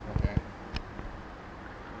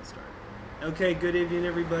Okay, good evening,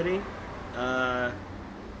 everybody.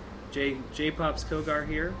 J Pops Kogar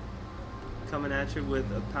here, coming at you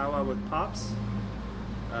with a powwow with Pops.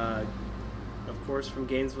 Of course, from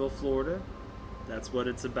Gainesville, Florida. That's what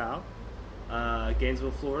it's about. Gainesville,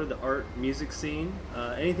 Florida, the art music scene,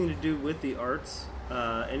 anything to do with the arts.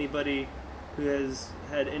 Anybody who has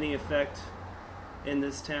had any effect in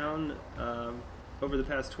this town over the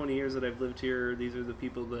past 20 years that I've lived here, these are the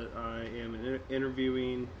people that I am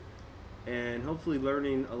interviewing and hopefully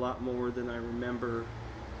learning a lot more than I remember,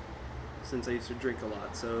 since I used to drink a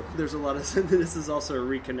lot. So there's a lot of this is also a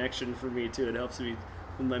reconnection for me too. It helps me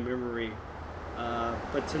with my memory.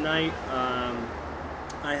 But tonight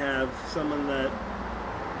I have someone that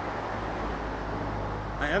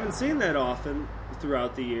I haven't seen that often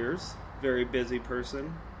throughout the years. Very busy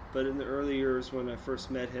person. But in the early years when I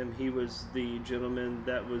first met him, he was the gentleman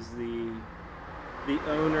that was the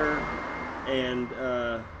owner and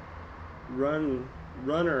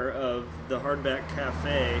runner of the Hardback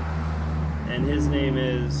Cafe, and his name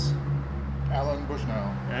is Alan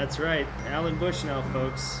Bushnell. That's right, Alan Bushnell,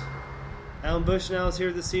 folks. Alan Bushnell is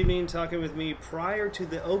here this evening talking with me prior to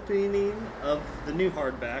the opening of the new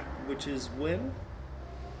Hardback, which is when?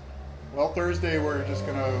 Well, Thursday we're just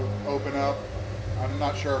going to open up. I'm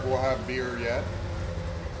not sure if we'll have beer yet.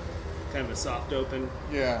 Kind of a soft open.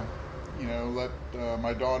 Yeah, let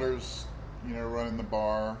my daughters, run the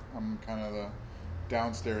bar. I'm kind of the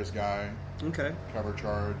downstairs guy. Okay. Cover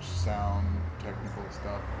charge, sound, technical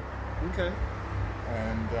stuff. Okay.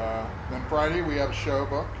 And then Friday we have a show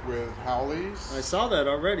booked with Howley's. I saw that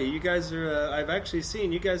already. You guys are, I've actually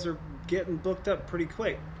seen, you guys are getting booked up pretty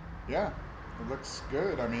quick. Yeah, it looks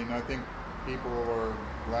good. I mean, I think people are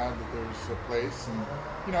glad that there's a place.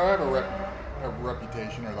 And, I have a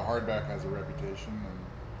reputation, or the Hardback has a reputation, and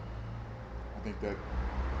I think that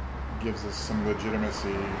gives us some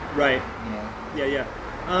legitimacy. Right. Yeah.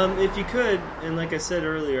 If you could, and like I said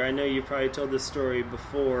earlier, I know you probably told this story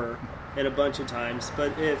before and a bunch of times,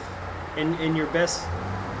 but if, in your best,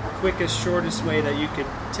 quickest, shortest way that you could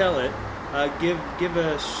tell it, give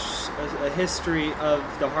a history of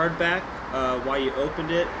the Hardback, why you opened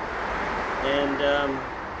it, and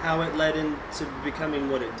how it led into becoming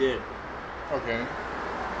what it did. Okay.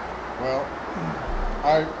 Well,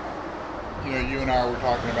 you and I were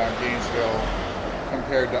talking about Gainesville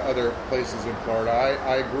compared to other places in Florida.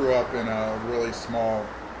 I grew up in a really small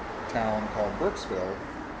town called Brooksville,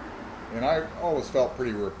 and I always felt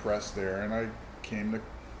pretty repressed there. And I came to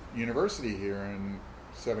university here in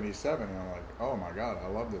 '77, and I'm like, oh my God, I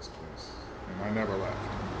love this place. And I never left.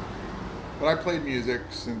 But I played music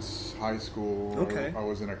since high school. Okay. I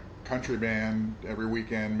was in a country band every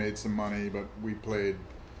weekend, made some money, but we played,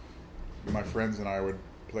 my friends and I would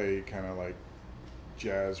play kind of like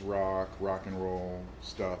jazz, rock and roll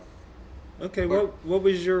stuff. Okay, but, what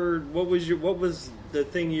was the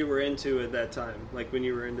thing you were into at that time? Like when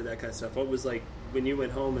you were into that kind of stuff, what was like when you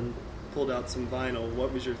went home and pulled out some vinyl?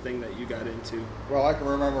 What was your thing that you got into? Well, I can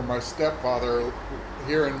remember my stepfather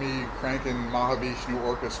hearing me cranking Mahavishnu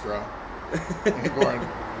Orchestra and going,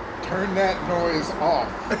 turn that noise off.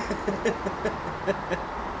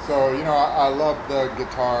 So, I love the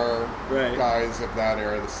guitar guys of that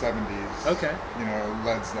era, the 70s. Okay.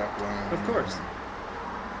 Led Zeppelin. Of course.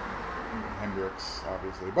 Hendrix,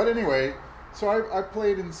 obviously. But anyway, so I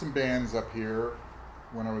played in some bands up here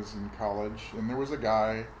when I was in college, and there was a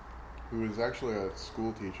guy who was actually a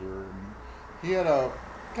school teacher, and he had a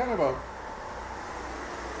kind of a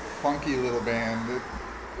funky little band.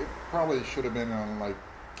 It probably should have been on like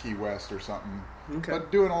Key West or something. Okay.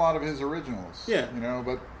 But doing a lot of his originals. Yeah.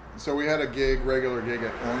 But so we had a regular gig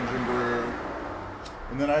at Orange and Brew,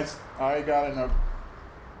 and then I got in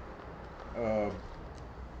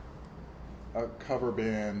a cover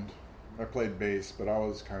band. I played bass, but I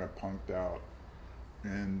was kind of punked out,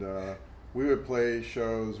 and we would play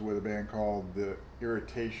shows with a band called The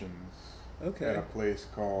Irritations. Okay. At a place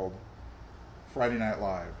called Friday Night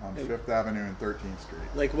Live on 5th Avenue and 13th Street.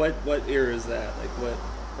 Like what era is that? Like what?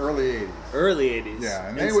 Early 80s. Early 80s. Yeah,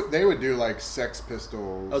 and they would do like Sex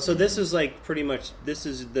Pistols. Oh, so this is like pretty much, this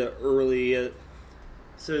is the early,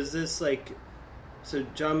 so is this like, so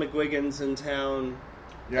John McGuigan's in town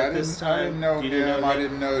yeah, at this time? I didn't know him. I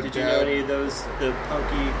didn't know Did you know any of those, the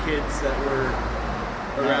punky kids that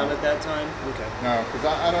were around at that time? Okay. No, because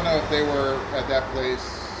I don't know if they were at that place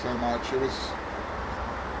so much. It was,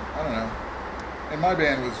 I don't know. And my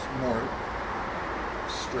band was more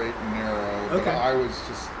straight and narrow, but okay. I was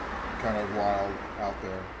just kind of wild out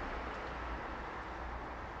there.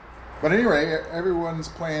 But anyway, everyone's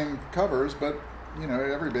playing covers, but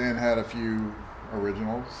every band had a few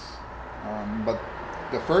originals. But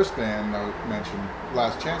the first band I mentioned,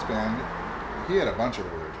 Last Chance Band, he had a bunch of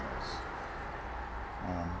originals.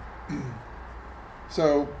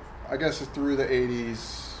 So I guess through the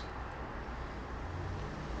 80s,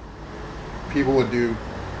 people would do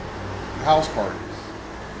house parties.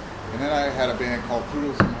 And then I had a band called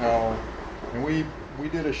Poodles from Hell, and we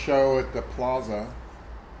did a show at the Plaza,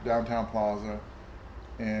 downtown Plaza,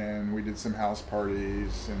 and we did some house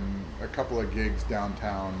parties and a couple of gigs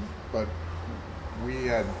downtown, but we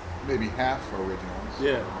had maybe half originals.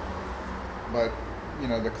 Yeah. But, you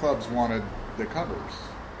know, the clubs wanted the covers.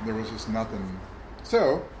 There was just nothing.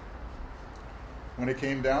 So, when it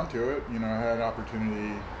came down to it, you know, I had an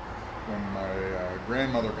opportunity when my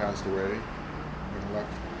grandmother passed away and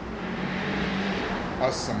left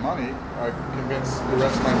us some money. I convinced the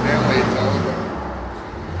rest of my family to open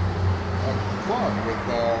a club with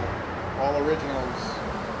all originals.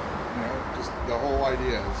 You know, just the whole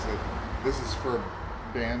idea is that this is for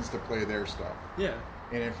bands to play their stuff. Yeah.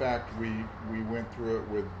 And in fact, we went through it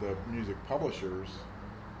with the music publishers.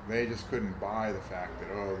 They just couldn't buy the fact that,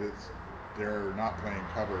 they're not playing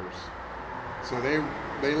covers. So they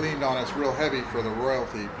leaned on us real heavy for the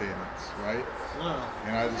royalty payments, right? Wow.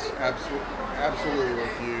 And I just absolutely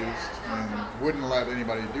refused and wouldn't let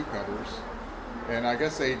anybody do covers. And I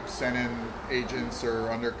guess they sent in agents or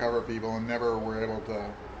undercover people and never were able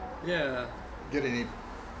to get any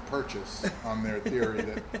purchase on their theory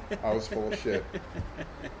that I was full of shit.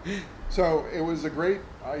 So it was a great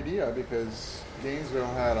idea because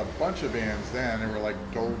Gainesville had a bunch of bands then. They were like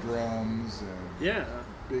Doldrums and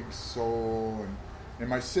Big Soul and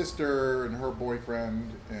my sister and her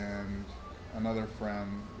boyfriend and another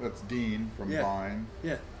friend, that's Dean from Vine.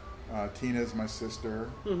 Yeah. Tina's my sister.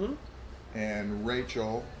 Mm-hmm. And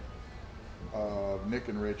Rachel, Nick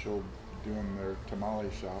and Rachel doing their tamale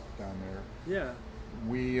shop down there. Yeah.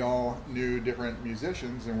 We all knew different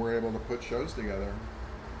musicians and were able to put shows together.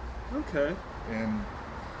 Okay. And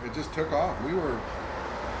it just took off. It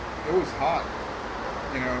was hot,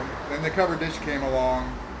 you know. Then the cover dish came along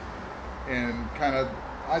and kind of,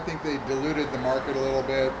 I think they diluted the market a little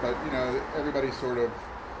bit, but, you know, everybody sort of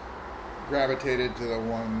gravitated to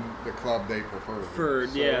the club they preferred.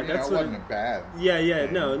 So, yeah, that's what. It wasn't a bad. Yeah,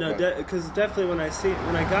 thing, no, because definitely when I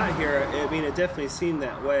got here, I mean, it definitely seemed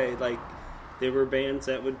that way. Like, there were bands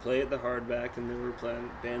that would play at the Hardback, and there were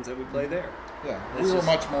bands that would play there. Yeah, we were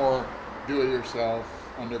much more do-it-yourself,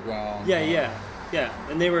 underground. Yeah,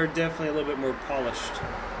 and they were definitely a little bit more polished,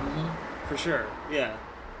 for sure. Yeah.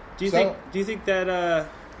 Do you think that?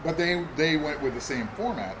 But they went with the same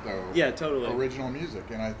format, though. Yeah, totally. Original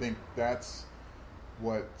music, and I think that's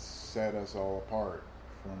what set us all apart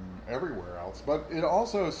from everywhere else. But it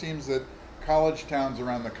also seems that college towns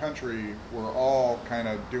around the country were all kind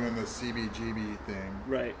of doing the CBGB thing.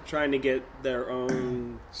 Right, trying to get their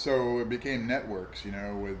own. So it became networks, you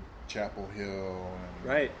know, with Chapel Hill and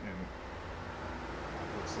and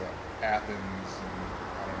what's that, Athens and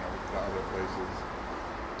I don't know the other places.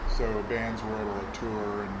 So bands were able to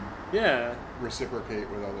tour and reciprocate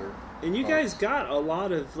with other. And you guys got a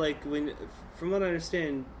lot of, like, from what I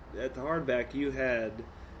understand, at the Hardback, you had.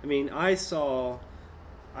 I mean, I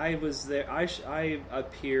was there. I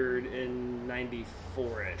appeared in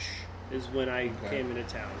 '94-ish is when I came into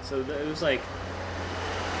town. So it was like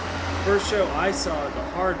first show I saw at the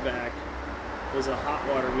Hardback was a Hot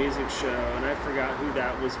Water music show, and I forgot who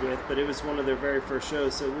that was with, but it was one of their very first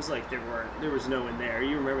shows. So it was like there was no one there.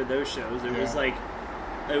 You remember those shows? It was like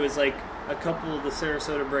a couple of the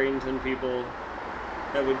Sarasota Bradenton people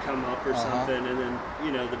that would come up or something, and then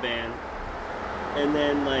the band,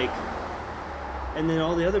 and then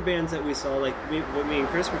all the other bands that we saw, like what me and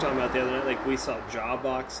Chris were talking about the other night, like we saw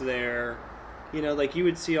Jawbox there. Like you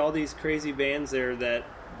would see all these crazy bands there that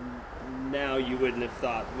now you wouldn't have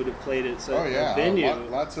thought would have played at a venue.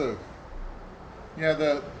 Lots of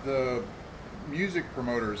the music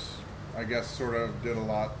promoters, I guess, sort of did a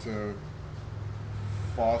lot to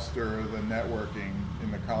foster the networking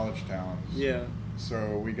in the college towns. Yeah.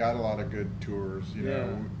 So we got a lot of good tours. You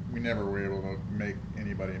know, we never were able to make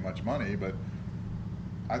anybody much money, but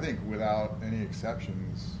I think without any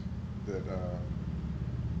exceptions that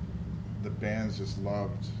the bands just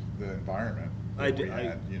loved the environment that we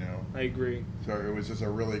had, I agree. So it was just a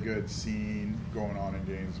really good scene going on in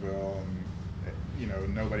Gainesville,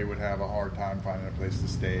 and nobody would have a hard time finding a place to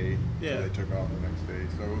stay. Yeah. So they took off the next day.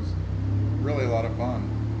 So it was really a lot of fun.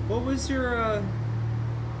 What was your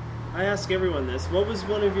I ask everyone this. What was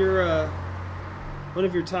one of your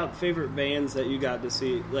top favorite bands that you got to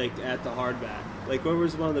see, like, at the Hardback? Like, what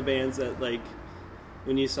was one of the bands that, like,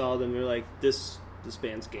 when you saw them, you're like, this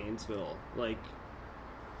band's Gainesville. Like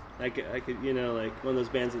I could, like one of those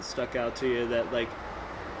bands that stuck out to you that like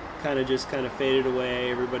kind of faded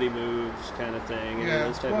away. Everybody moves, kind of thing. You know,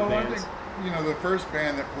 those type of bands. I think the first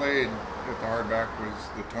band that played at the Hardback was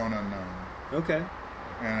the Tone Unknown. Okay.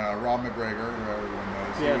 And Rob McGregor, who everyone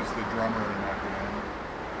knows, he was the drummer in that band.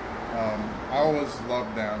 I always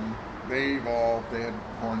loved them. They evolved. They had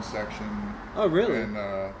horn section. Oh, really? And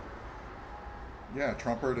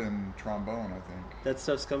trumpet and trombone, I think. That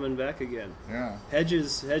stuff's coming back again. Yeah.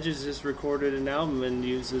 Hedges just recorded an album and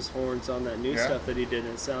uses horns on that new stuff that he did,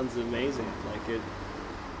 and it sounds amazing. Like, it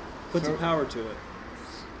puts a power to it.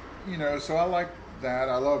 You know, so I like that.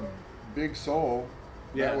 I love Big Soul.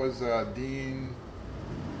 Yeah. That was Dean,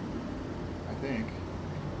 I think.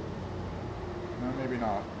 No, maybe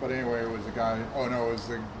not. But anyway, it was a guy. Oh no, it was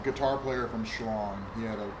the guitar player from Schlong. He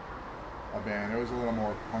had a band. It was a little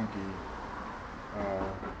more punky,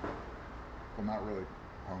 but not really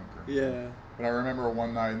punk. Yeah. But I remember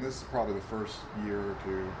one night, and this is probably the first year or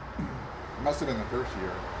two. It must have been the first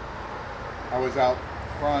year. I was out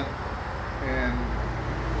front, and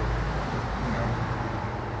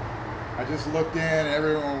I just looked in, and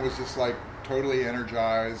everyone was just like totally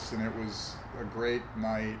energized, and it was a great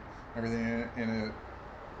night. Everything, and it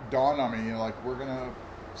dawned on me, like, we're gonna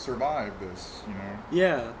survive this,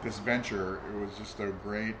 this venture. It was just a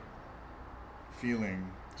great feeling.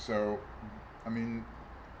 So, I mean,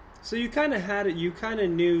 so you kind of had it. You kind of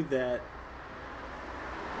knew that.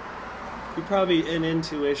 You probably an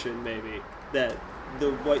intuition, maybe, that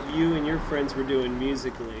what you and your friends were doing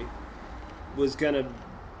musically was gonna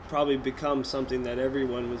probably become something that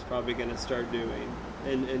everyone was probably gonna start doing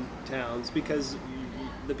in towns, because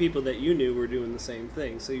the people that you knew were doing the same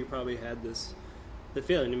thing. So you probably had the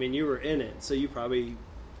feeling. I mean, you were in it, so you probably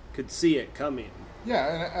could see it coming.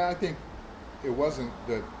 Yeah, and I think it wasn't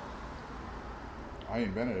that I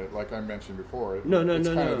invented it, like I mentioned before. It's kind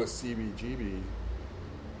of the CBGB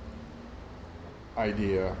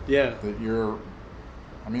idea. Yeah. That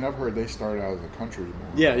I mean, I've heard they started out as a country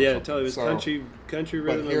movement. Yeah, totally. It was country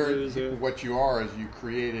rhythm and blues. What you are is you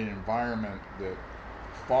create an environment that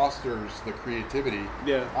fosters the creativity.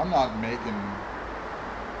 Yeah. I'm not making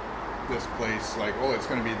this place like, oh, it's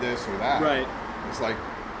going to be this or that. Right. It's like,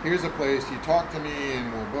 here's a place, you talk to me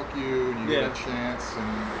and we'll book you, and you get a chance,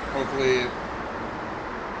 and hopefully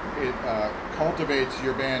it cultivates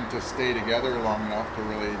your band to stay together long enough to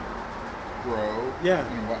really grow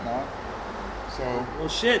and whatnot. So, well,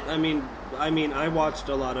 shit. I mean, I watched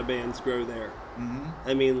a lot of bands grow there. Mm-hmm.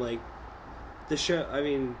 I mean, like the show. I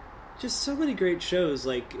mean, just so many great shows.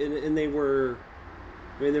 Like, and they were.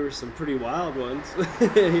 I mean, there were some pretty wild ones.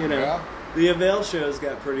 The Avail shows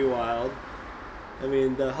got pretty wild. I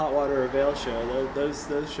mean, the Hot Water Avail show. Those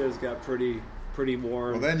shows got pretty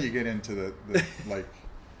warm. Well, then you get into the like.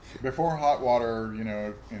 Before Hot Water,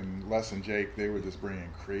 and Les and Jake, they would just bring in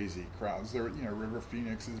crazy crowds. There, River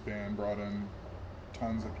Phoenix's band brought in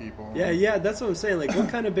tons of people. Yeah, that's what I'm saying. Like, what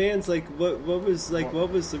kind of bands? Like, what was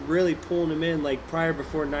really pulling them in? Like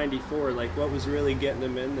before '94, like what was really getting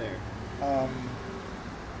them in there?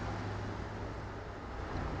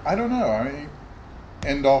 I don't know. I mean,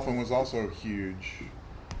 Endolphin was also huge,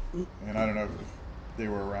 and I don't know if they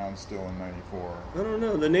were around still in '94. I don't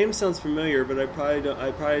know. The name sounds familiar, but I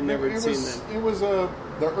probably never seen them. It was the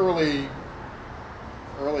early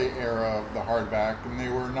era of the Hardback, and they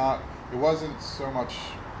were not. It wasn't so much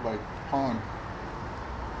like punk.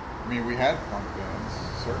 I mean, we had punk bands,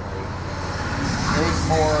 certainly. It was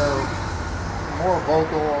more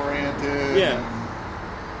vocal oriented. Yeah. And,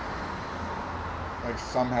 like,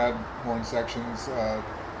 some had horn sections.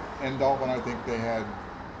 Endolphin, I think they had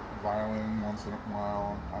violin once in a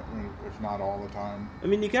while, if not all the time. I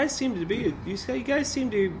mean, you guys seem to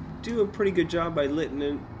do a pretty good job by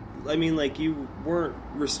I mean, like, you weren't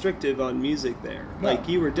restrictive on music there. No. Like,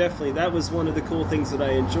 you were definitely, that was one of the cool things that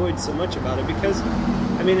I enjoyed so much about it, because,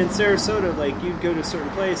 I mean, in Sarasota, like, you'd go to a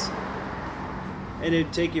certain place, and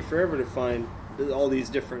it'd take you forever to find all these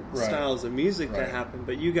different styles of music that happen,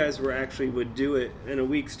 but you guys would do it in a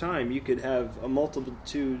week's time. You could have a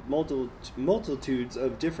multitudes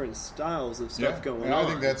of different styles of stuff going on. I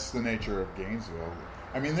think that's the nature of Gainesville.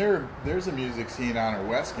 I mean, there's a music scene out in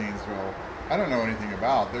West Gainesville I don't know anything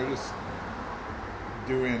about. They're just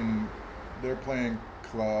they're playing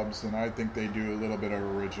clubs, and I think they do a little bit of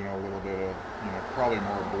original, a little bit of, probably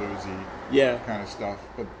more bluesy kind of stuff.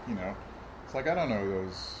 But, it's like, I don't know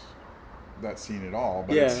that scene at all,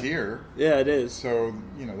 but it's here. Yeah, it is. So,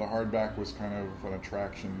 the Hardback was kind of an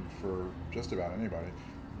attraction for just about anybody.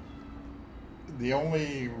 The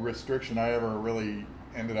only restriction I ever really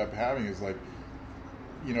ended up having is like,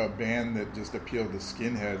 a band that just appealed to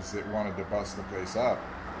skinheads that wanted to bust the place up.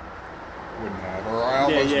 wouldn't have. Or I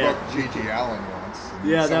almost booked Gigi Allen once.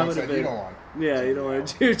 And that would have been. You don't want. Yeah, you don't want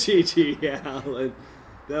to do Gigi Allen.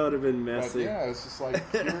 That would have been messy. But it's just like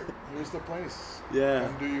here's the place. Yeah.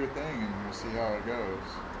 Come do your thing, and we'll see how it goes.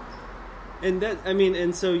 And that, I mean,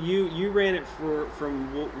 and so you ran it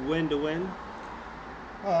from when to when?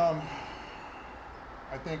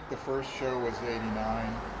 I think the first show was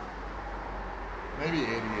 89, maybe 88.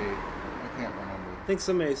 I can't remember. I think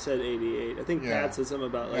somebody said 88. I think Pat said something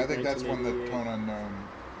about I think that's when the Tone Unknown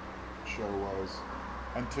show was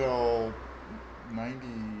until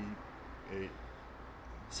 98.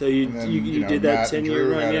 So you did that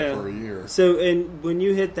 10-year run, it for a year. So, and when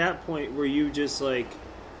you hit that point, were you just like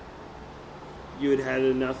you had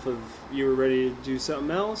enough of you were ready to do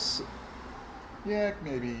something else? Yeah,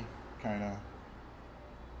 maybe kind of.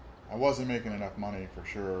 I wasn't making enough money for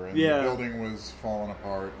sure, and the building was falling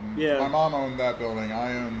apart. And my mom owned that building.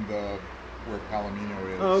 I owned where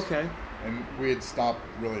Palomino is. Oh, okay. And we had stopped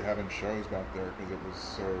really having shows back there because it was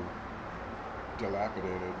so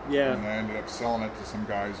dilapidated. Yeah. And I ended up selling it to some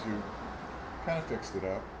guys who kind of fixed it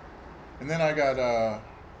up. And then I got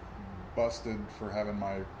busted for having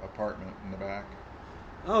my apartment in the back.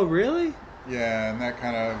 Oh, really? Yeah, and that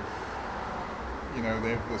kind of,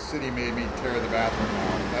 the city made me tear the bathroom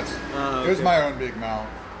out. It was my own big mouth.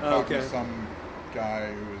 Talking to some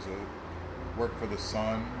guy who worked for the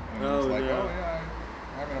Sun, and he was like, I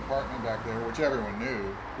have an apartment back there, which everyone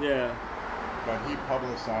knew. Yeah. But he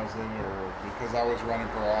publicized it, or because I was running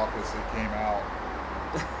for office, it came out.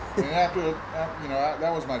 And after,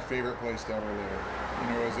 that was my favorite place to ever live.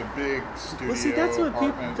 It was a big studio. Well, see, that's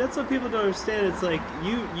what people don't understand. It's like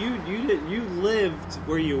you lived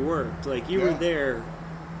where you worked. Like you were there.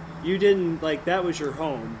 You didn't that was your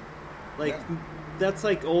home. That's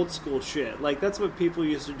like old school shit. Like that's what people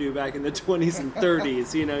used to do back in the 20s and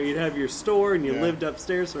 30s. You'd have your store and you lived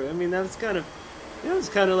upstairs. I mean, that was kind of. It was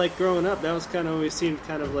kind of like growing up. That was kind of always seemed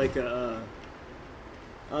kind of like a.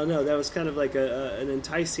 Oh no, that was kind of like an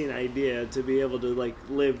enticing idea to be able to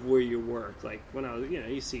live where you work. Like when I was,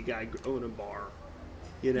 you see a guy own a bar,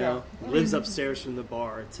 lives upstairs from the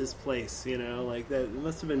bar. It's his place, like that. It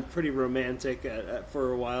must have been pretty romantic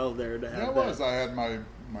for a while there to have that. It was. I had my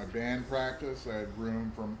band practice. I had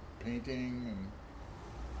room for painting and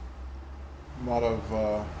a lot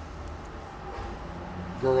of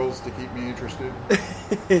girls to keep me interested.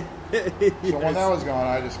 So when that was gone,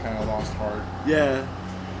 I just kind of lost heart. Yeah.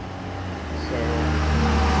 So,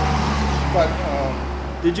 but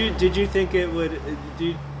did you think it would?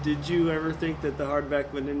 Did you ever think that the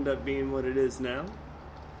Hardback would end up being what it is now?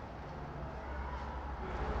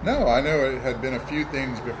 No, I know it had been a few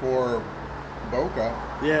things before Boca.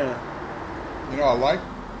 Yeah. I like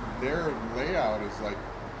their layout is like.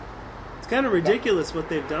 It's kind of ridiculous what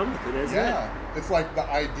they've done with it, isn't it? Yeah, it's like the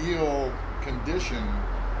ideal condition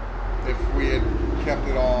if we had kept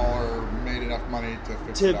it all or made enough money to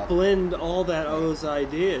fix it up. To blend all those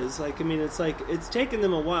ideas. It's taken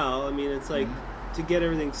them a while. I mean, it's like to get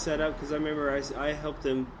everything set up, because I remember I helped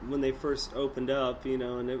them when they first opened up,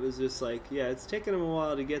 and it was just like, it's taken them a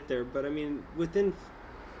while to get there. But I mean, they've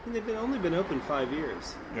only been open 5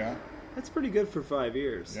 years. Yeah. That's pretty good for 5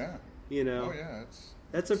 years. Yeah. Oh, yeah,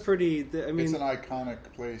 that's a pretty. I mean, it's an iconic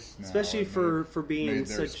place now, especially for being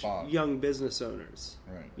such spot. Young business owners.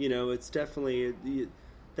 Right. It's definitely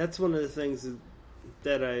that's one of the things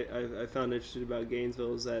that I found interesting about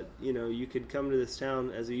Gainesville is that you could come to this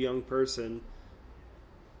town as a young person.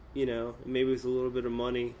 Maybe with a little bit of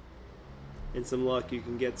money and some luck, you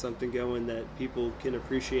can get something going that people can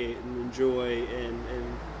appreciate and enjoy and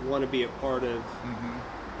want to be a part of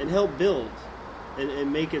and help build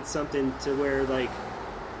and make it something to where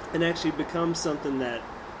and actually becomes something that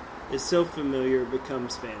is so familiar it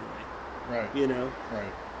becomes family. Right.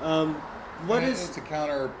 Right. It's a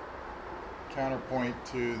counterpoint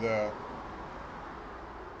to the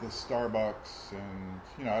Starbucks,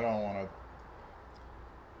 and I don't want to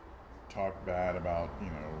talk bad about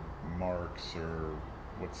Mark's or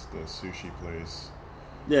what's the sushi place.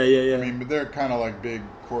 Yeah. I mean, but they're kind of like big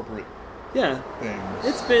corporate things.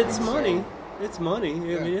 It's money. It's money.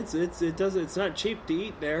 Yeah. I mean, it's not cheap to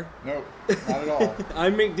eat there. Nope, not at all. I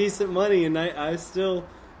make decent money, and I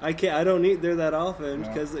don't eat there that often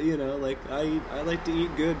because I like to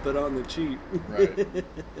eat good, but on the cheap. Right.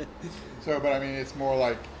 So, but I mean, it's more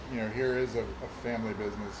like here is a family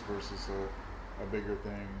business versus a bigger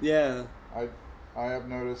thing. Yeah. I have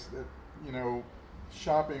noticed that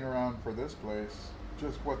shopping around for this place,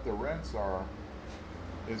 just what the rents are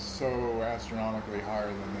is so astronomically higher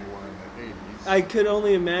than they were in the 80s. I could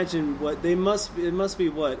only imagine what they must be. It must be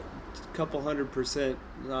what, a couple 100%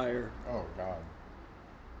 higher. Oh God.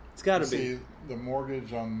 It's got to be. See, the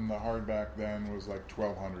mortgage on the hardback then was like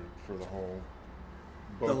 $1,200 for the whole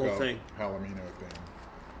thing, Palomino thing.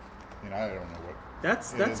 And I don't know what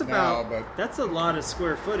that's about. But that's a lot of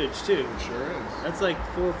square footage too. It sure is. That's like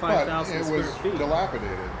 4,000 or 5,000 square feet. It was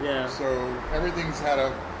dilapidated. Yeah. So everything's had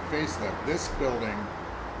a facelift. This building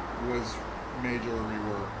was major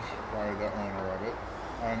reworked by the owner of it.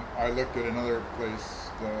 And I looked at another place,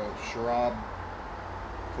 the Sharab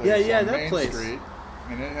place on that Main place. Street,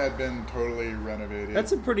 and it had been totally renovated.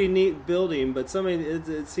 That's a pretty neat building, but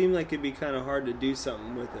it seemed like it'd be kind of hard to do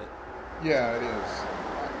something with it. Yeah, it is.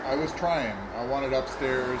 I was trying. I wanted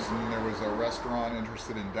upstairs, and there was a restaurant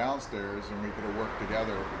interested in downstairs, and we could have worked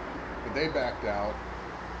together. But they backed out.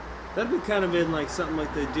 That'd be kind of been like something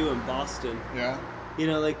like they do in Boston. Yeah. You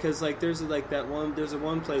know, like, because like there's like that one. There's a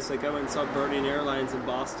one place like I went and saw Burning Airlines in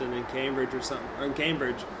Boston, in Cambridge or something. Or in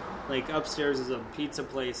Cambridge, like upstairs is a pizza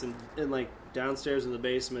place, and like downstairs in the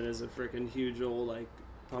basement is a freaking huge old like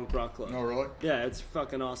punk rock club. Oh, really? Yeah, it's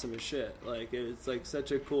fucking awesome as shit. Like it's like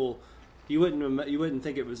such a cool. You wouldn't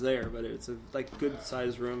think it was there, but it's a like good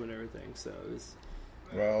sized room and everything. So it was.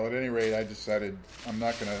 Well, at any rate, I decided I'm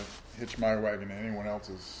not going to hitch my wagon to anyone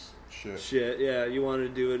else's shit. Yeah. You want to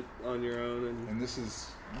do it on your own, and this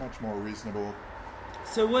is much more reasonable.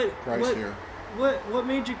 So price here. What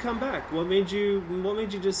made you come back? What made you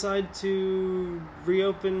decide to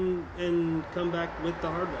reopen and come back with the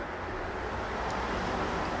hardback?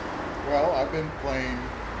 Well, I've been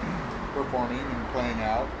performing and playing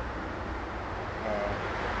out.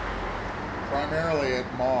 Primarily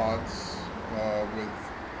at Mods with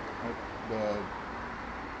the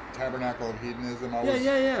Tabernacle of Hedonism.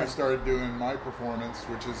 I started doing my performance,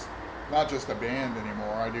 which is not just a band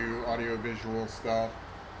anymore. I do audio-visual stuff.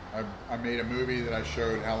 I made a movie that I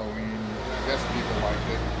showed Halloween. I guess people liked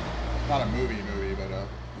it. Not a movie, but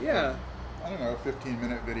I don't know, a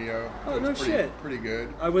 15-minute video. Oh, no shit. Pretty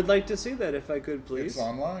good. I would like to see that if I could, please. It's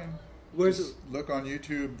online. Where's it? Look on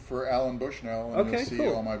YouTube for Alan Bushnell, and you'll see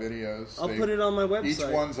all my videos. I'll put it on my website. Each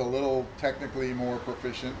one's a little technically more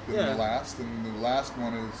proficient than the last, and the last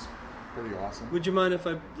one is pretty awesome. Would you mind if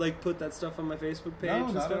I put that stuff on my Facebook page?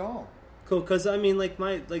 No, not at all. Cool, because I mean,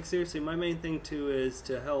 seriously, my main thing too is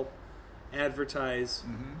to help advertise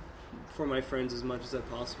for my friends as much as I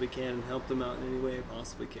possibly can, and help them out in any way I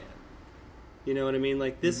possibly can. You know what I mean?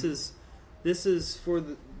 Like this is for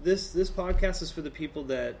this podcast is for the people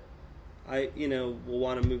that will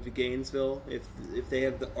want to move to Gainesville if they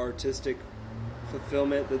have the artistic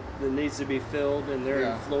fulfillment that needs to be filled, and they're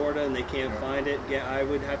in Florida and they can't find it. Yeah, I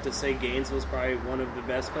would have to say Gainesville is probably one of the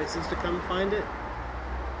best places to come find it.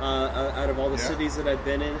 Out of all the cities that I've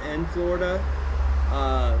been in Florida,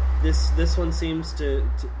 this one seems to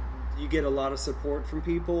you get a lot of support from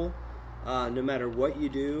people. No matter what you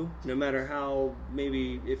do, no matter how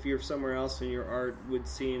maybe if you're somewhere else and your art would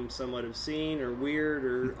seem somewhat obscene or weird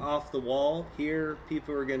or off the wall, here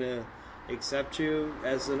people are going to accept you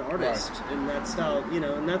as an artist. Right. And that's how,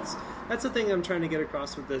 and that's the thing I'm trying to get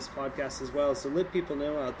across with this podcast as well, is to let people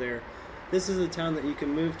know out there, this is a town that you can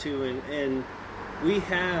move to, and we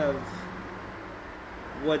have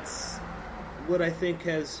what I think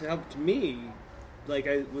has helped me. Like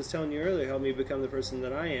I was telling you earlier, helped me become the person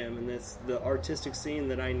that I am, and that's the artistic scene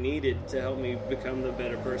that I needed to help me become the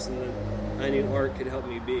better person that I knew art could help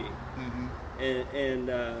me be. Mm-hmm.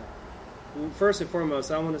 And first and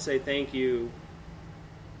foremost, I want to say thank you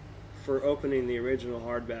for opening the original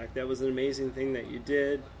hardback. That was an amazing thing that you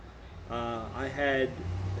did. I had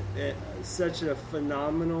such a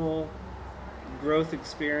phenomenal growth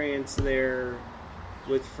experience there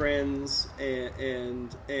with friends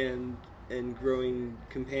and growing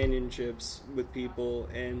companionships with people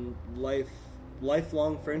and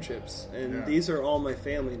lifelong friendships, and these are all my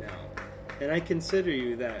family now, and I consider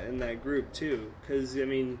you that in that group too, because I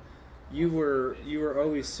mean you were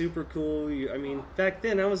always super cool. Back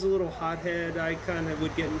then I was a little hothead. I kind of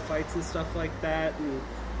would get in fights and stuff like that, and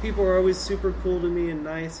people were always super cool to me and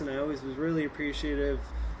nice, and I always was really appreciative.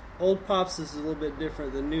 Old Pops is a little bit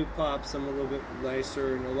different than new Pops. I'm a little bit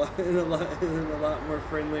nicer and a lot more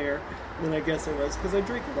friendlier than I guess I was, because I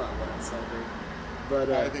drink a lot less.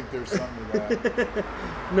 But I think there's something to that.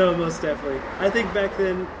 No, most definitely. I think back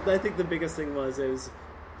then, the biggest thing was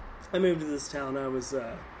I moved to this town. I was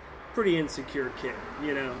a pretty insecure kid,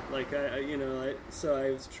 so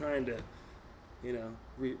I was trying to,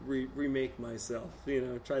 remake myself,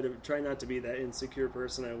 try not to be that insecure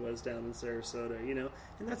person I was down in Sarasota,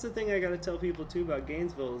 and that's the thing I got to tell people too about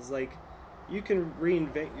Gainesville is like, you can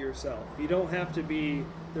reinvent yourself. You don't have to be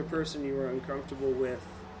the person you were uncomfortable with,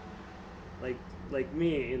 like like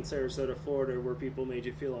me in Sarasota, Florida, where people made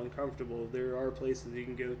you feel uncomfortable, there are places you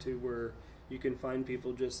can go to where you can find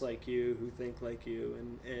people just like you who think like you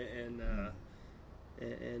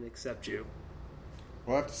and accept you.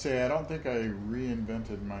 Well, I have to say, I don't think I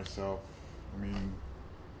reinvented myself. I mean,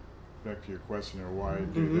 back to your question of why I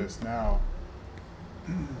do this now.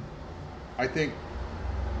 I think,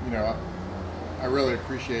 I really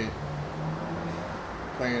appreciate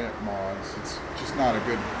playing at Moz. It's just not a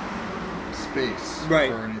good space for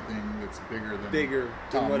anything that's bigger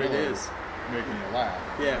than what Miller it is. Making you laugh.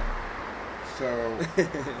 Yeah. So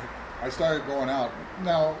I started going out.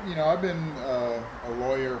 Now, I've been a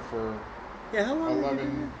lawyer for how long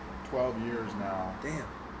 11, 12 years now. Damn.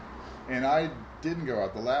 And I didn't go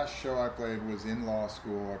out. The last show I played was in law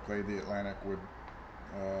school. I played the Atlantic with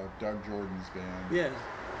Doug Jordan's band. Yeah.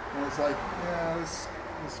 And it's like, this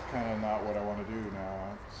is kind of not what I want to do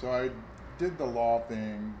now. So I did the law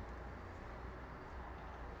thing.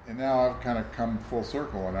 And now I've kind of come full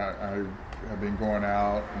circle. And I have been going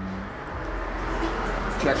out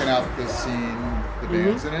and checking out the scene, the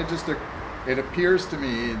bands. And it appears to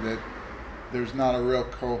me that there's not a real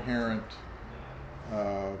coherent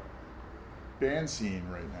band scene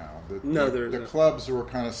right now. The clubs were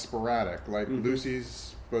kind of sporadic. Like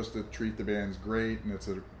Lucy's supposed to treat the bands great, and it's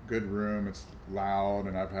a good room. It's loud,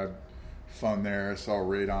 and I've had fun there. I saw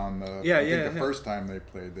Radon the first time they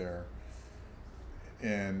played there,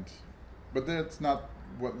 but that's not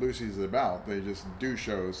what Lucy's about. They just do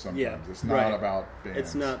shows sometimes. Yeah, it's not about bands.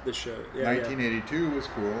 It's not the show. 1982 was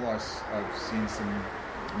cool. I've seen some.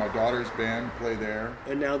 My daughter's band play there.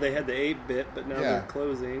 And now they had the 8-bit, but now they're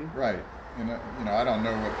closing. Right. And, I don't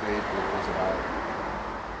know what the 8-bit was about.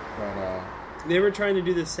 But, they were trying to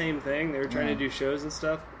do the same thing. They were trying to do shows and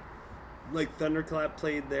stuff. Like Thunderclap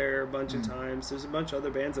played there a bunch of times. There's a bunch of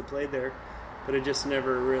other bands that played there. But it just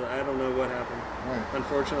never really... I don't know what happened. Right.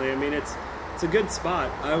 Unfortunately. I mean, it's a good spot.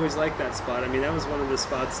 I always liked that spot. I mean, that was one of the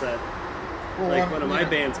spots that... one of my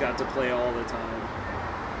bands got to play all the time.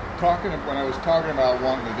 When I was talking about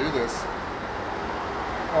wanting to do this,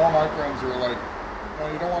 all my friends were like,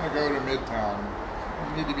 "Well, you don't want to go to Midtown.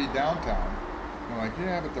 You need to be downtown." I'm like,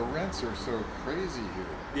 "Yeah, but the rents are so crazy here."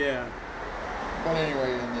 Yeah. But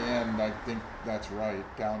anyway, in the end, I think that's right.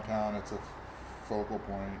 Downtown, it's a focal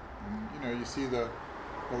point. And, you see the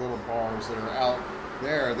little bars that are out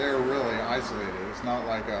there. They're really isolated. It's not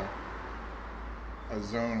like a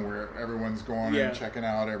zone where everyone's going and checking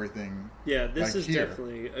out everything. Yeah, this is here.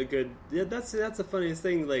 definitely a good... Yeah, that's the funniest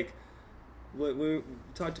thing. Like, when we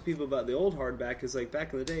talk to people about the old Hardback, is like,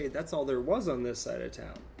 back in the day, that's all there was on this side of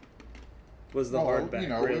town. Was the Hardback,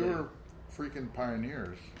 really. We were freaking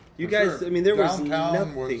pioneers. You guys, sure. I mean, there was downtown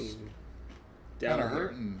nothing. Kind of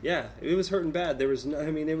hurting. Yeah, it was hurting bad. There was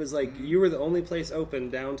it was like, you were the only place open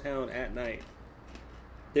downtown at night.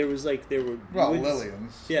 There were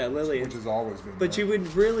Lillian's. Yeah, Lillian's. Which has always been But there. you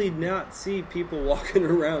would really not see people walking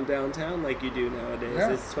around downtown like you do nowadays.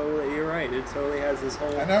 Yeah. It's totally, you're right. It totally has this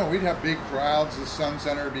whole... I know, we'd have big crowds. The Sun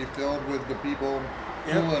Center would be filled with the people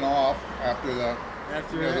cooling off after the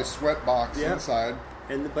sweat box inside.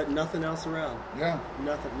 But nothing else around. Yeah.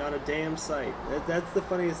 Nothing, not a damn sight. That's the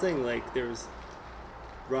funniest thing. Like,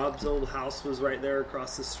 Rob's old house was right there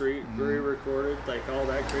across the street, where he recorded, like, all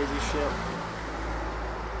that crazy shit.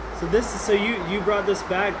 So you brought this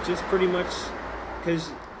back just pretty much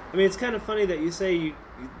because, I mean, it's kind of funny that you say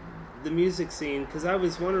the music scene, because I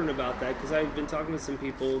was wondering about that, because I've been talking to some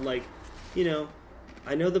people, like,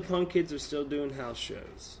 I know the punk kids are still doing house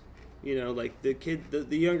shows. Like the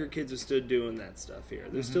younger kids are still doing that stuff here.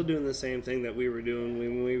 They're still doing the same thing that we were doing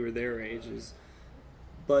when we were their ages.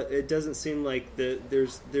 But it doesn't seem like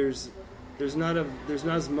there's not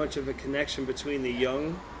as much of a connection between the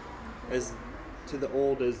young as to the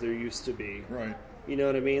old as there used to be. Right. You know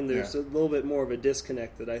what I mean? There's a little bit more of a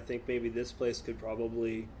disconnect that I think maybe this place could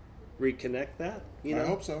probably reconnect that. I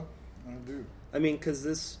hope so. I do. I mean, because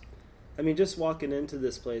just walking into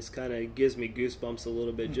this place kind of gives me goosebumps a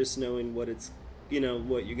little bit, just knowing what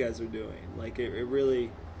what you guys are doing. Like, it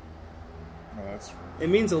really... It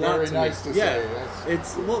means a lot to me. Very nice to say.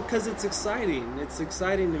 It's because it's exciting. It's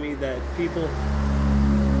exciting to me that people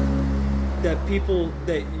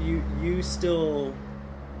that you still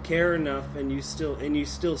care enough and you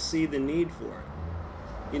still see the need for it.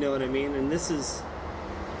 You know what I mean? And this is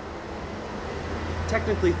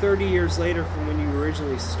technically 30 years later from when you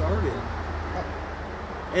originally started.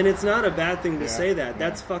 And it's not a bad thing to say that.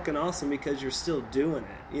 That's fucking awesome because you're still doing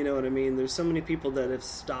it. You know what I mean? There's so many people that have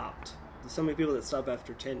stopped. There's so many people that stop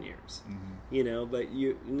after 10 years. But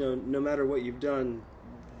no matter what you've done,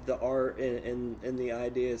 the art and the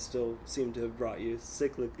ideas still seem to have brought you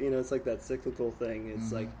cyclic. It's like that cyclical thing.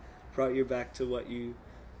 It's like brought you back to what you,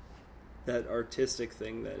 that artistic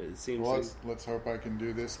thing that it seems. Well, let's hope I can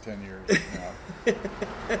do this 10 years now.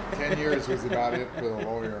 10 years was about it for the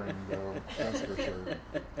lawyering, though. That's for sure.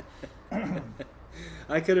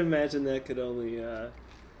 I could imagine that could only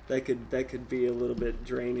that could be a little bit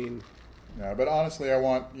draining. Yeah, but honestly, I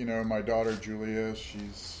want my daughter Julia.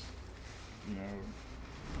 She's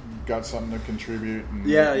got something to contribute, and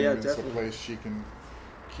it's definitely a place she can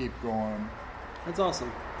keep going. That's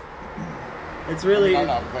awesome. It's really. I'm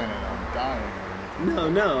not planning on dying or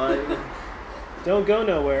anything. No, don't go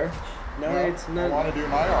nowhere. No, well, it's not. I want to do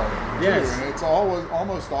my art yes. too, and it's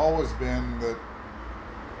almost always been that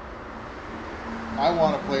I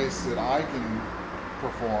want a place that I can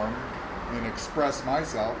perform and express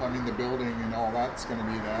myself. I mean, the building and all that's going to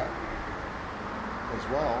be that as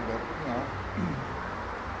well. But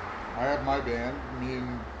I have my band. Me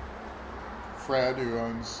and Fred, who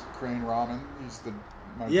owns Crane Ramen. He's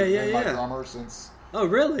my drummer since. Oh,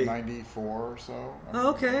 really? 94 or so.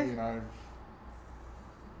 Okay. He and I,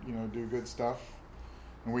 do good stuff.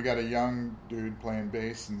 And we got a young dude playing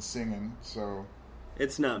bass and singing. So.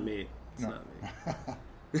 It's not me. It's not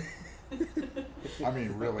me. I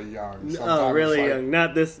mean, really young. Sometimes oh, really young.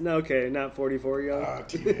 Not this. Okay, not 44 young.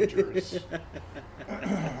 Teenagers.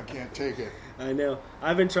 I can't take it. I know.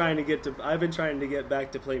 I've been trying to get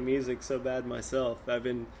back to play music so bad myself. I've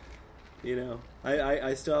been,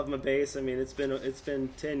 I still have my bass. I mean, it's been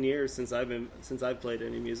 10 years since I've played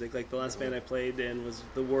any music. Like the last band I played in was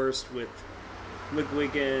The Worst with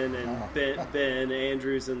McGuigan and Ben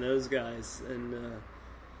Andrews and those guys. And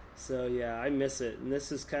so yeah, I miss it. And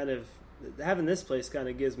this is kind of having this place kind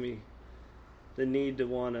of gives me the need to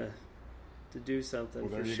want to do something.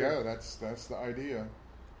 Well, there you go. That's the idea.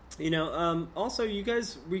 Also, were you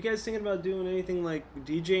guys thinking about doing anything like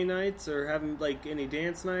DJ nights or having like any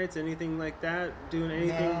dance nights, anything like that? Doing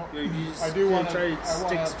anything? No, or you just I do want to try to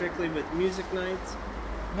stick strictly with music nights.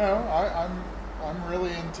 No, I'm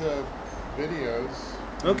really into videos.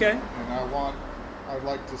 Okay. And I'd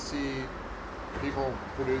like to see people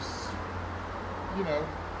produce,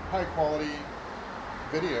 high quality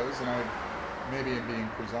videos, and maybe I'm being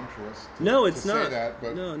presumptuous to say that,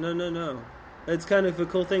 but no. It's kind of a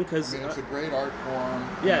cool thing because it's a great art form,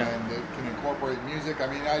 yeah, and it can incorporate music. I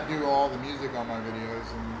mean, I do all the music on my videos,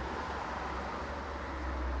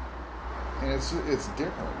 and it's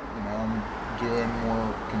different. I'm doing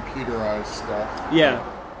more computerized stuff. Yeah,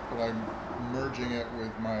 but I'm merging it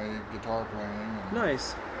with my guitar playing. And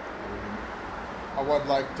nice. I would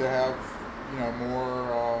like to have,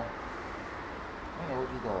 more, I don't know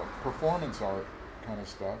what you call it, performance art kind of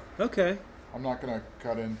stuff. Okay. I'm not going to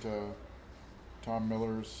cut into Tom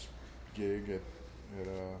Miller's gig at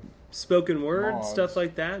spoken word, Mods. stuff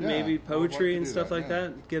like that, yeah, and poetry and stuff like yeah.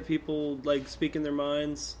 that. Get people like speaking their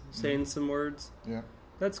minds, saying some words. Yeah.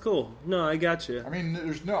 That's cool. No, I got you. I mean,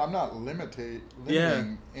 I'm not limiting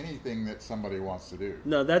anything that somebody wants to do.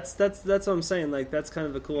 No, that's what I'm saying. Like that's kind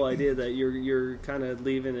of a cool idea that you're kind of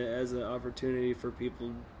leaving it as an opportunity for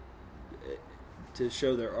people to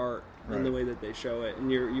show their art in the way that they show it,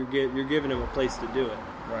 and you're giving them a place to do it.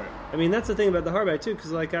 Right. I mean, that's the thing about the hardback too,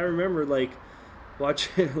 because like I remember like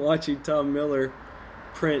watching Tom Miller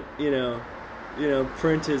print,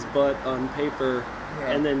 print his butt on paper.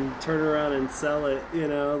 Yeah. And then turn around and sell it,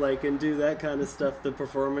 and do that kind of stuff. The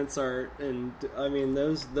performance art, and I mean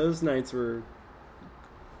those nights were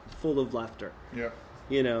full of laughter. Yeah.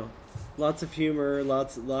 Lots of humor,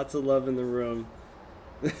 lots of love in the room.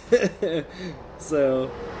 So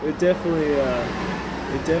it definitely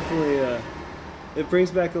it brings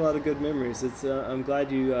back a lot of good memories. It's I'm glad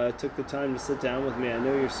you took the time to sit down with me. I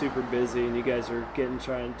know you're super busy, and you guys are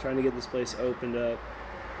trying to get this place opened up.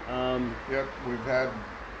 Yep, we've had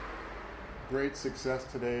great success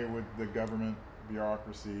today with the government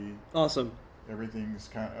bureaucracy. Awesome. Everything's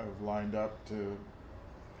kind of lined up to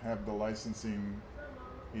have the licensing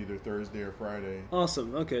either Thursday or Friday.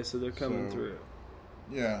 Awesome. Okay, so they're coming through.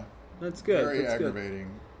 Yeah. That's good. Very That's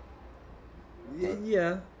aggravating.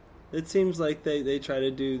 Yeah. It seems like they try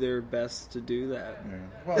to do their best to do that. Yeah.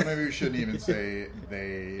 Well, maybe we shouldn't even say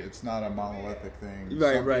they. It's not a monolithic thing.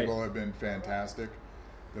 Right, Some people have been fantastic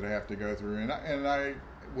that I have to go through, and I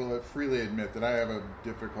will freely admit that I have a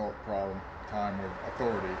difficult time with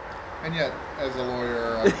authority, and yet as a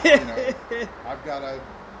lawyer, I've got to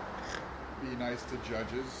be nice to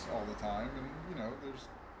judges all the time, and there's.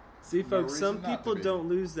 See, folks, some people don't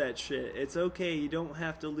lose that shit. It's okay. You don't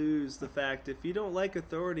have to lose the fact if you don't like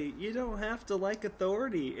authority, you don't have to like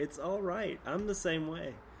authority. It's all right. I'm the same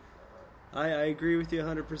way. I agree with you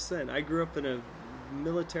 100%. I grew up in a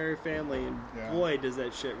military family, and boy, does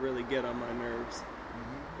that shit really get on my nerves.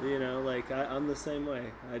 Mm-hmm. You know, like, I'm the same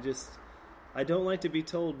way. I don't like to be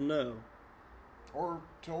told no. Or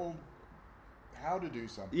told how to do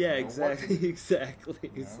something. Yeah, exactly. Exactly.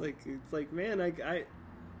 You know? It's like, man,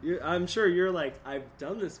 I'm sure you're like, I've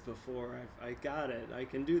done this before. I got it. I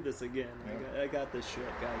can do this again. Yeah. I got this shit,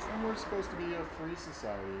 guys. And we're supposed to be a free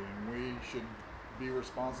society, and we should be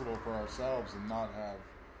responsible for ourselves and not have,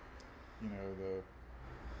 you know,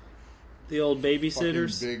 the old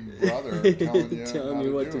babysitters, big brother telling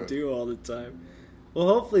you what to do all the time. Well,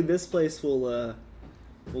 hopefully this place will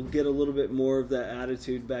get a little bit more of that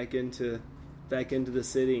attitude back into the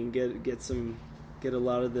city and get a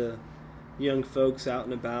lot of the young folks out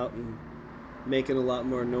and about and making a lot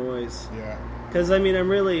more noise. Yeah. Because I mean, I'm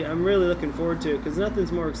really looking forward to it, because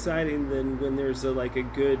nothing's more exciting than when there's a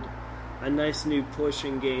nice new push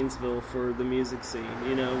in Gainesville for the music scene,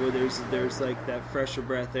 you know, where there's like that fresher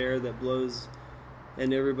breath air that blows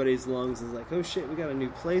in everybody's lungs. Is like, oh shit, we got a new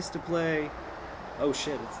place to play. Oh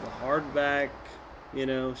shit, it's the Hardback. You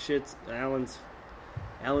know, shit's Alan's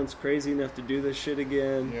crazy enough to do this shit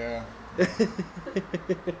again. Yeah.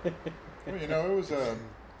 Well, you know, it was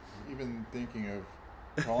even thinking of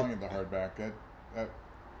calling it the Hardback.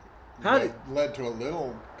 That led to a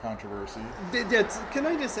little controversy. Can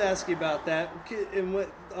I just ask you about that? And what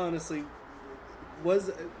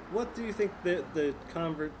do you think the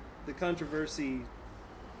controversy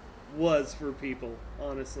was for people?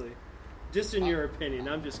 Honestly, just in your opinion,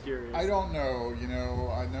 I'm just curious. I don't know. You know,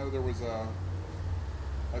 I know there was a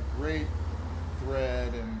great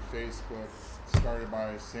thread in Facebook started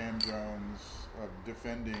by Sam Jones of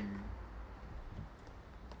defending,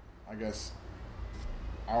 I guess,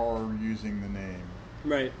 our using the name.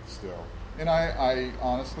 Right. Still. And I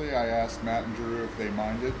honestly, I asked Matt and Drew if they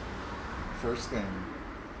minded first thing,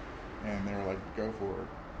 and they were like, go for it.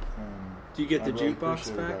 And do you get the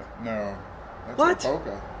jukebox back? That. No. That's what? a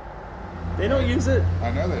polka. They don't use it?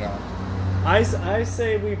 I know they don't. I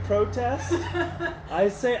say we protest. I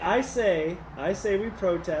say we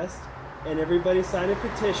protest, and everybody sign a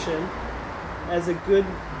petition as a good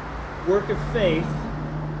work of faith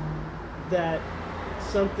that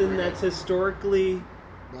something that's historically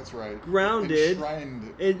grounded,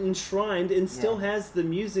 enshrined, and still has the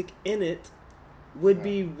music in it would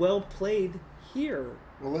be well played here.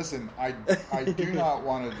 Well, listen, I do not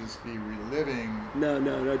want to just be reliving. No,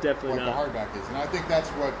 definitely what not. The Hardback is, and I think that's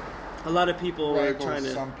what a lot of people are trying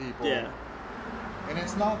to. Some people, yeah. And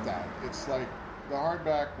it's not that. It's like the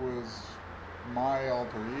Hardback was my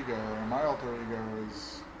alter ego, and my alter ego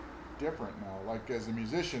is different now. Like as a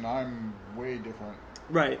musician, I'm way different.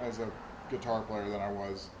 Right. As a guitar player than I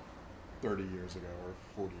was 30 years ago or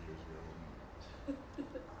 40 years ago.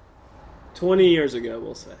 20 years ago,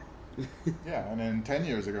 we'll say. Yeah, and then 10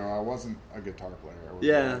 years ago, I wasn't a guitar player. I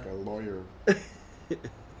was like a lawyer.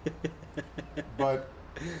 But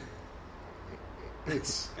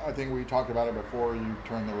it's, I think we talked about it before you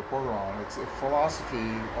turned the recorder on. It's a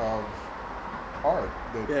philosophy of art.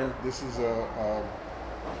 That this is I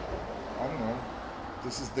don't know,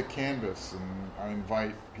 this is the canvas, and I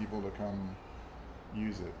invite people to come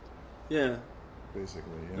use it. Yeah.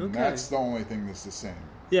 Basically. And that's the only thing that's the same.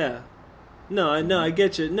 Yeah. No, I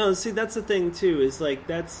get you. No, see, that's the thing, too, is like,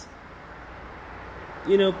 that's,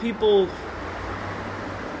 you know, people,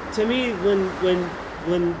 to me, when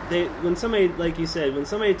somebody, like you said, when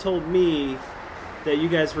somebody told me that you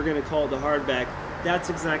guys were going to call it the Hardback, that's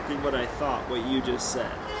exactly what I thought, what you just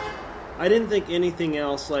said. I didn't think anything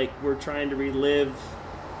else, like we're trying to relive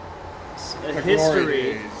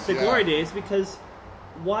history, glory days, because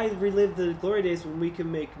why relive the glory days when we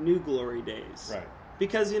can make new glory days? Right.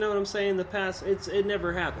 Because, you know what I'm saying, in the past, it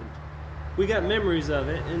never happened. We got memories of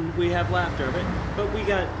it, and we have laughter of it, but we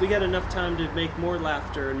got enough time to make more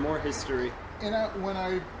laughter and more history. And when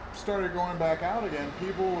I started going back out again,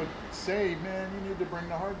 people would say, man, you need to bring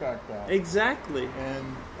the Hardback back. Exactly.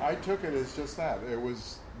 And I took it as just that.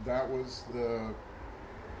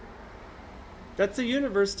 That's the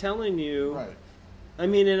universe telling you. Right. I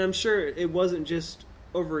mean, and I'm sure it wasn't just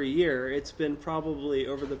over a year. It's been probably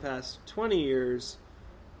over the past 20 years.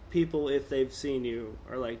 People, if they've seen you,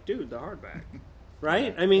 are like, dude, the Hardback.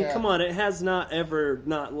 Right? I mean, come on. It has not ever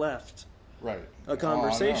not left a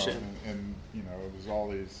conversation. And, you know, there's all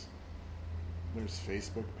these... There's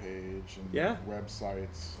Facebook page and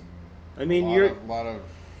websites. And I mean, a lot of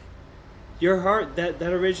your that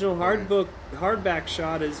original Hardback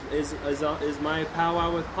shot is my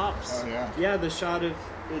powwow with Pops. Oh, yeah. Yeah, the shot of...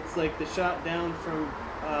 It's like the shot down from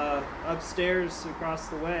upstairs across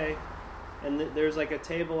the way. and there's like a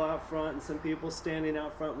table out front and some people standing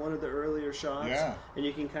out front. One of the earlier shots, Yeah. and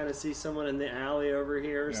you can kind of see someone in the alley over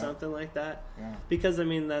here or something like that. Yeah. Because I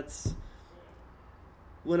mean, that's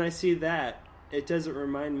when I see that, it doesn't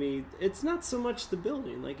remind me. It's not so much the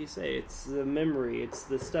building, like you say. It's the memory. It's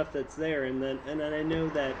the stuff that's there, and then I know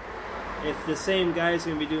that if the same guy's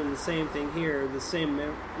going to be doing the same thing here, the same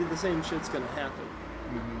shit's going to happen.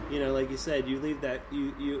 Mm-hmm. You know, like you said, you leave that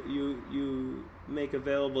you make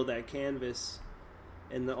available that canvas,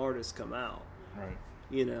 and the artists come out. Right.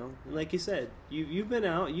 You know, and like you said, you've been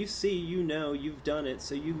out, you see, you know, you've done it,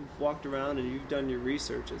 so you've walked around and you've done your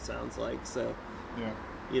research. It sounds like so. Yeah.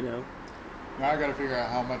 You know. Now I got to figure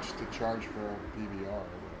out how much to charge for a PBR.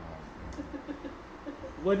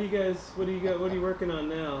 What do you got? What are you working on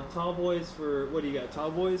now? Tall boys for what do you got?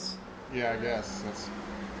 Tall boys? Yeah, I guess that's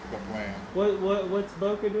the plan. What's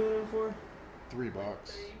Boca doing it for? $3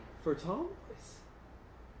 For tall boys?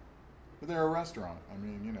 But they're a restaurant. I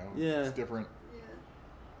mean, you know, Yeah. it's different. Yeah.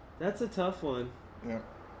 That's a tough one. Yeah.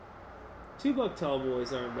 $2 tall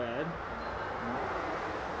boys aren't bad.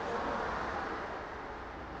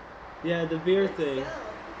 Yeah, the beer thing.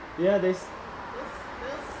 Yeah, They'll sell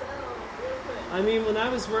real quick. I mean, when I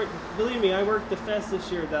was believe me, I worked the fest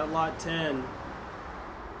this year, that lot 10,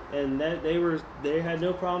 and that they had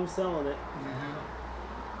no problem selling it,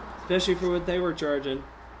 especially for what they were charging.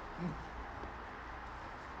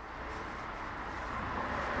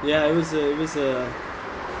 Yeah, it was a.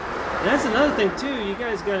 And that's another thing too. You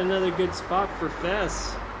guys got another good spot for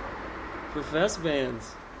fest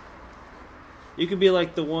bands. You could be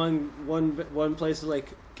like the one place like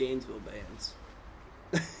Gainesville bands.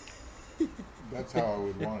 That's how I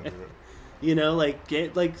would want to do it. You know,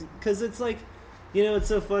 because it's like, you know, it's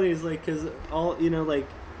so funny. It's like, because all, you know, like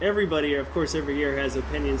everybody, of course, every year has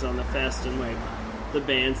opinions on the fest and like the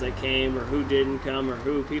bands that came or who didn't come or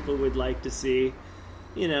who people would like to see,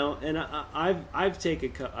 you know. And I've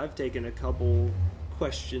taken a couple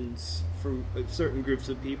questions from certain groups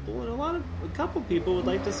of people, and a couple people would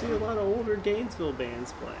like to see a lot of older Gainesville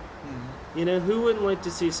bands play. Mm-hmm. You know, who wouldn't like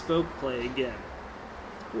to see Spoke play again?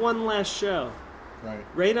 One last show. Right.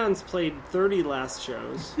 Radon's played 30 last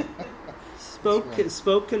shows.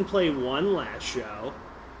 Spoke can play one last show.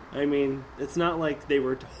 I mean, it's not like they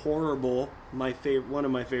were horrible. One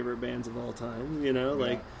of my favorite bands of all time. You know,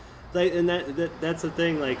 and that's the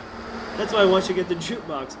thing. Like, that's why I want you to get the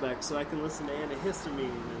jukebox back so I can listen to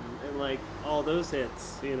Antihistamine and like all those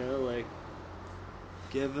hits. You know, like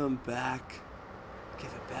give them back,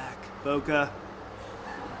 give it back, Boca.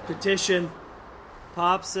 Petition.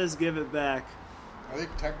 Pop says give it back. I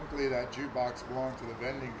think technically that jukebox belonged to the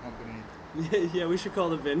vending company. Yeah, we should call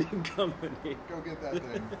the vending company. Go get that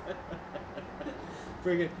thing.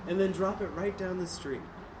 Bring it, and then drop it right down the street.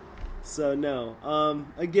 So, no.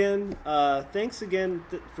 Again, thanks again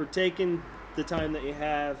for taking the time that you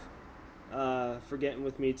have for getting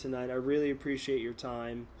with me tonight. I really appreciate your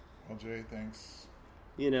time. Well, Jay, thanks.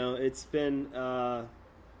 You know, it's been...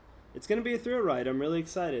 it's going to be a thrill ride. I'm really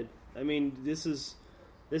excited. I mean, this is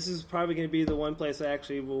probably going to be the one place I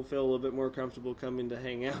actually will feel a little bit more comfortable coming to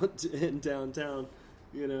hang out in downtown,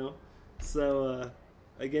 you know. So,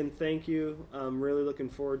 again, thank you. I'm really looking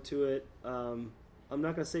forward to it. I'm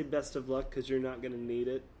not going to say best of luck because you're not going to need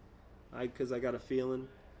it, because I got a feeling.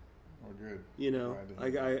 Oh, good. You know, I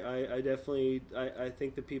definitely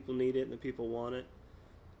think the people need it and the people want it.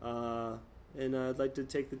 And I'd like to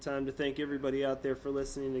take the time to thank everybody out there for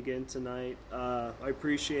listening again tonight. I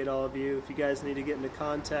appreciate all of you. If you guys need to get into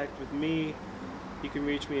contact with me, you can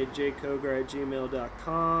reach me at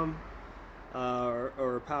jkogar@gmail.com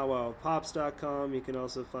or powwowpops.com. You can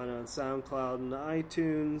also find it on SoundCloud and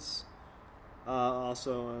iTunes,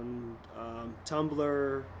 also on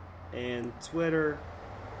Tumblr and Twitter.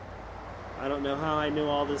 I don't know how I knew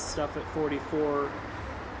all this stuff at 44,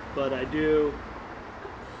 but I do.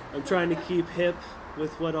 I'm trying to keep hip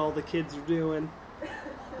with what all the kids are doing.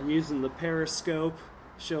 I'm using the Periscope,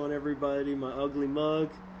 showing everybody my ugly mug.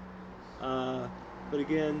 But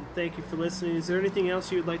again, thank you for listening. Is there anything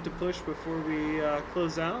else you'd like to push before we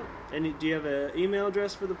close out? Do you have an email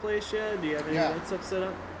address for the place yet? Do you have any of that stuff set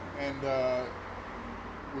up? And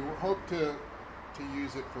we hope to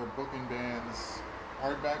use it for booking bands.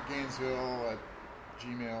 Hardback Gainesville at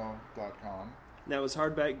gmail.com. That was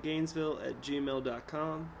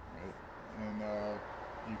hardbackgainesville@gmail.com. Right. And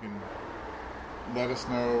you can let us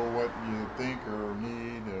know what you think or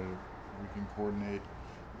need. We can coordinate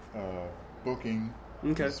booking.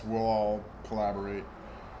 Okay. We'll all collaborate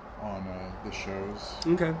on the shows.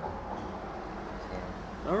 Okay. So.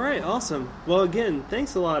 All right, awesome. Well, again,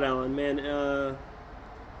 thanks a lot, Alan, man.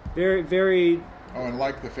 Very, very Oh, and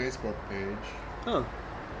like the Facebook page. Oh,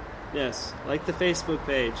 yes. Like the Facebook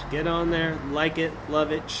page. Get on there, like it,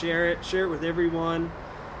 love it, share it with everyone.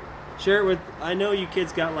 Share it with, I know you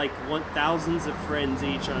kids got like thousands of friends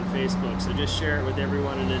each on Facebook, so just share it with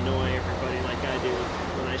everyone and annoy everybody like I do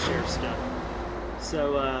when I share stuff.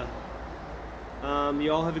 So,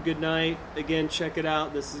 you all have a good night. Again, check it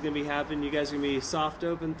out. This is going to be happening. You guys are going to be soft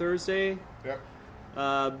open Thursday. Yep.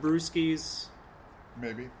 Brewskis.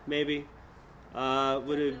 Maybe.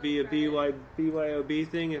 Would it be a BYOB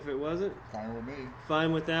thing if it wasn't? Fine with me.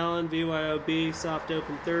 Fine with Alan. BYOB, soft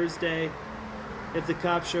open Thursday. If the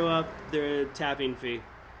cops show up, they're a tapping fee.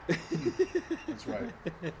 That's right.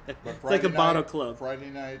 But It's like a bottle club. Friday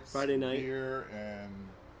night, beer and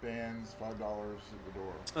bands, $5 at the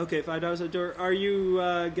door. Okay, $5 at the door. Are you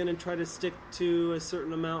going to try to stick to a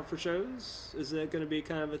certain amount for shows? Is that going to be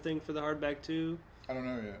kind of a thing for the Hardback too? I don't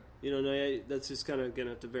know yet. You don't know yet? That's just kind of going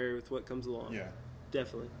to have to vary with what comes along. Yeah.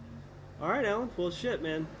 Definitely. All right, Alan. Well, shit,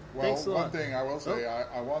 man. Well, Thanks a lot. one thing I will say,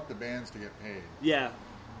 I want the bands to get paid. Yeah.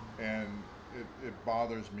 And it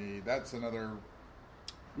bothers me. That's another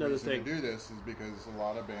reason thing to do this is because a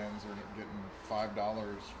lot of bands are getting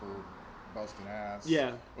 $5 for busting ass.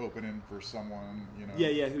 Yeah. Opening for someone,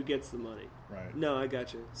 Yeah, who gets the money. Right. No, I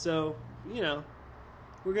got you. So,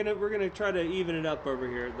 we're gonna try to even it up over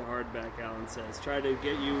here at the Hardback, Alan says. Try to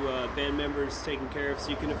get you band members taken care of so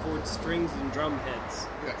you can afford strings and drum heads.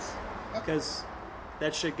 Yes. Because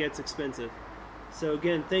that shit gets expensive. So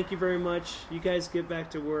again, thank you very much. You guys get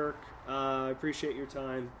back to work. I appreciate your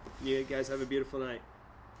time. You guys have a beautiful night.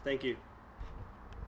 Thank you.